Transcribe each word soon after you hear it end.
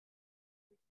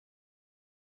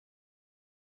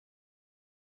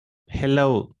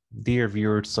Hello, dear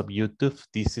viewers of YouTube.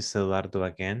 This is Eduardo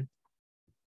again,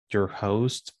 your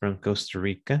host from Costa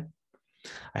Rica.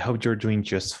 I hope you're doing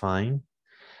just fine.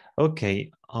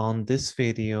 Okay, on this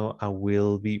video, I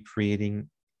will be reading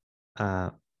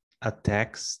a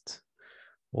text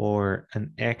or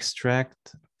an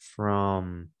extract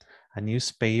from a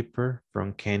newspaper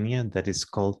from Kenya that is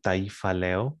called Taifa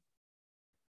Leo.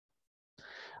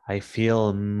 I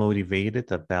feel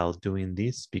motivated about doing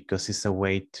this because it's a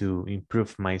way to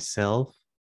improve myself,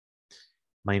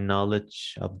 my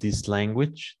knowledge of this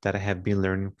language that I have been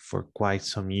learning for quite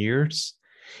some years,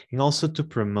 and also to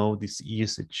promote this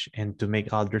usage and to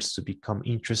make others to become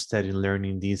interested in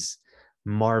learning this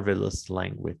marvelous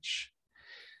language.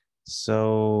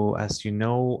 So, as you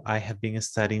know, I have been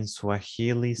studying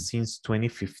Swahili since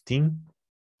 2015,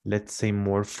 let's say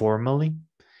more formally,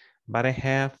 but I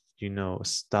have,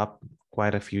 stopped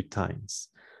quite a few times.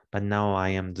 But now I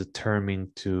am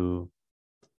determined to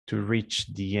reach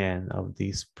the end of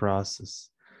this process.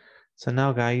 So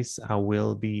now, guys, I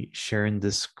will be sharing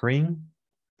the screen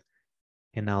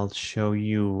and I'll show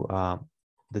you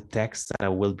the text that I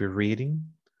will be reading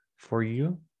for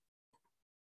you.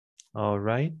 All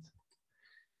right.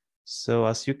 So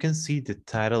as you can see, the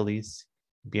title is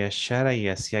Biashara,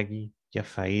 Siagi,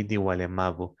 Yafaida,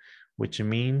 Walemavu, which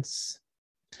means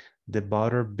the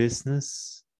barter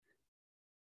business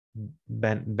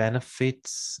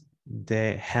benefits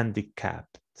the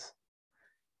handicapped.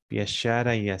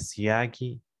 Biashara,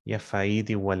 Siagi,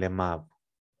 Yafaida, Walemavu.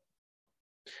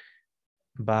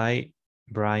 By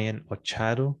Brian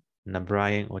Ocharo na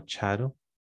Brian Ocharo.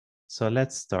 So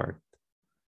let's start.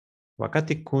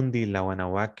 Wakati kundi la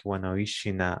wanawake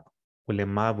wanaoishi na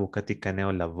ulemavu katika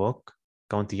eneo la Vok,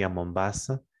 kaunti ya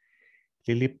Mombasa,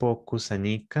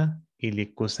 lilipokusanyika ili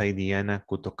kusaidiana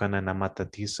kutokana na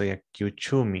matatizo ya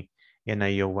kiuchumi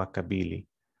yanayowakabili.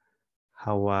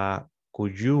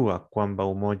 Hawakujua kwamba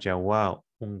umoja wao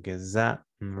ungezaa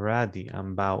mradi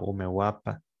ambao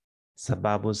umewapa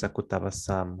sababu za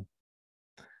kutabasamu.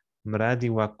 Mradi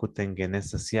wa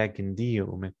kutengeneza siagi ndio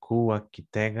umekuwa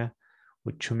kitega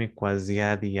uchumi kwa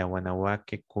ziada ya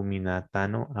wanawake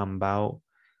 15 ambao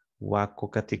wako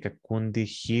katika kundi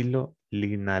hilo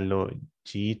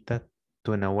linalojiita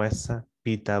Tunaweza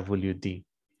PWD.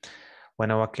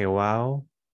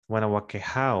 Wanawake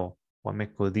hao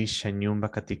wamekodisha nyumba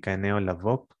katika eneo la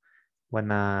Vok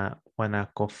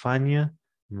wanakofanya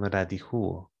mradi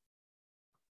huo.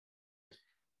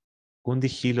 Kundi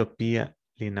hilo pia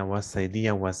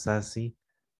linawasaidia wazazi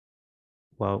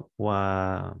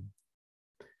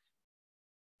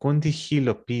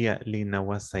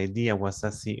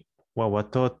wa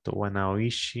watoto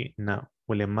wanaoishi na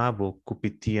ulemavu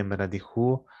kupitia mradi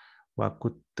huo wa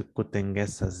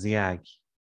kutengeza siagi.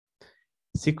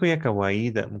 Siku ya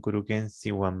kawaida,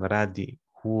 mkurugenzi wa mradi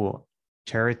huo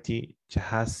Charity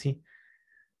Chahasi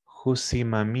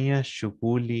husimamia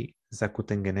shughuli za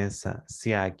kutengeneza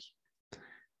siagi.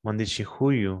 Mwandishi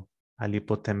huyu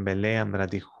alipotembelea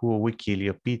mradi huo wiki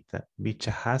iliyopita, Bi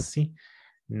Chahasi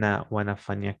na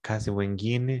wanafanyakazi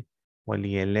wengine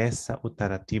walieleza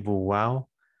utaratibu wao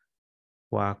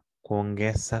wa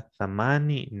kuongeza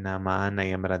thamani na maana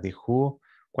ya mradi huo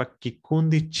kwa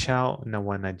kikundi chao na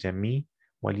wanajamii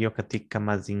walio katika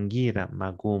mazingira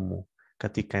magumu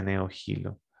katika eneo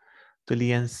hilo.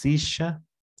 Tulianzisha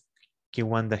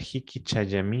kiwanda hiki cha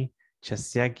jamii cha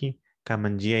siagi kama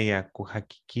njia ya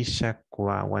kuhakikisha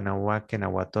kwa wanawake na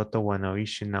watoto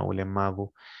wanaoishi na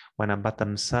ulemavu wanapata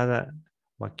msaada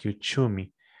wa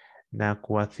kiuchumi na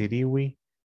kuathiriwi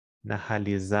na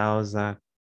hali zao za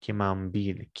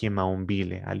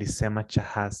kimaumbile, alisema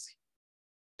Chahasi.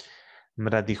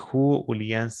 Mradi huo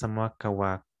ulianza mwaka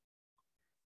wa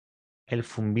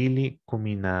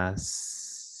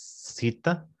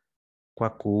 2016 kwa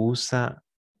kuuza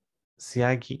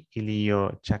siagi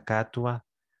iliyochakatwa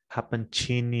hapa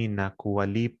nchini na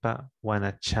kuwalipa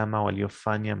wanachama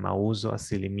waliofanya mauzo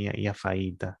asilimia ya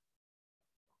faida.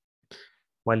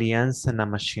 Walianza na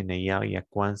mashine yao ya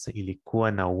kwanza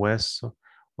ilikuwa na uwezo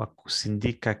wa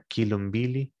kusindika kilo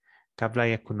 2 kabla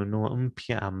ya kununua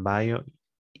mpya ambayo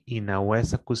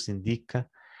inaweza kusindika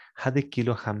hadi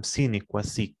kilo 50 kwa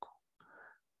siku.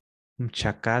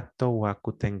 Mchakato wa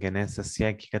kutengeneza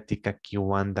siagi katika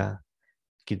kiwanda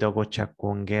kidogo cha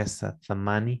kuongeza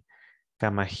thamani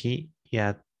kama hii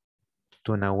ya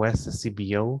Tunaweza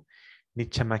CBO ni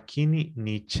cha makini,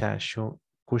 ni cha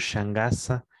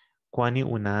kushangaza, kwani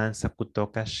unaanza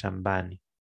kutoka shambani.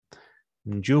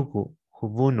 Njugu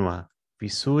huvunwa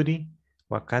vizuri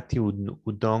wakati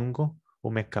udongo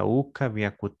umekauka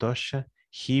vya kutosha,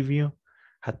 hivyo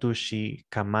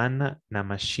hatushikamana na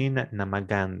mashina na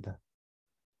maganda.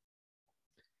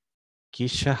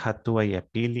 Kisha hatua ya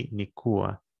pili ni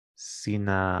kuwa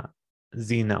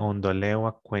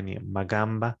zinaondolewa kwenye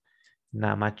magamba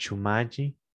na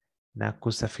machumaji na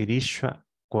kusafirishwa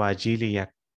kwa ajili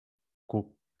ya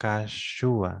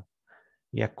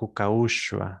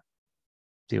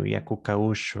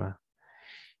kukaushwa.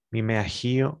 Mimea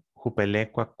hiyo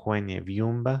hupelekwa kwenye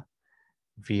vyumba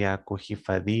vya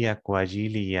kuhifadhia kwa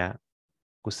ajili ya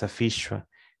kusafishwa.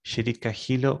 Shirika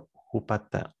hilo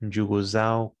hupata njugu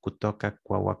zao kutoka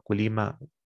kwa wakulima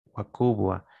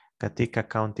wakubwa katika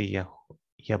kaunti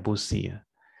ya Busia.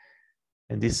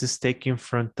 And this is taken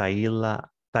from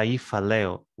Taifa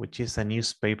Leo, which is a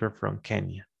newspaper from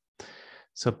Kenya.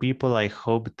 So people, I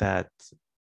hope that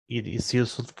it is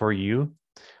useful for you.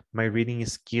 My reading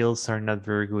skills are not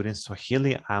very good in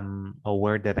Swahili. I'm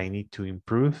aware that I need to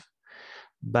improve.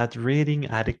 But reading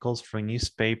articles from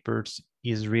newspapers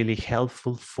is really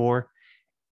helpful for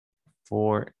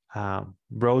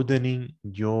broadening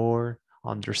your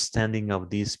understanding of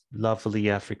this lovely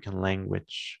African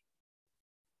language.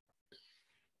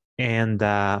 And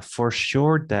for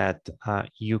sure that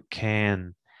you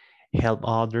can help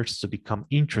others to become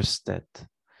interested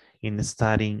in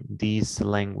studying this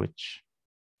language.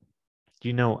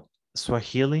 You know,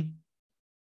 Swahili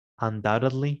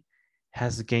undoubtedly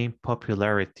has gained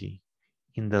popularity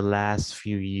in the last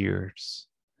few years.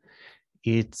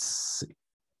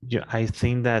 I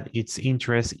think that its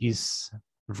interest is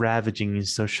ravaging in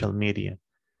social media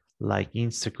like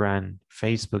Instagram,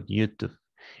 Facebook, YouTube.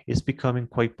 It's becoming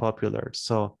quite popular.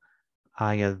 So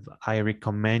I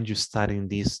recommend you studying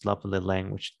this lovely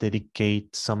language.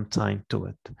 Dedicate some time to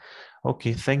it.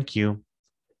 Okay, thank you.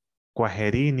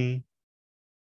 Kwaherini.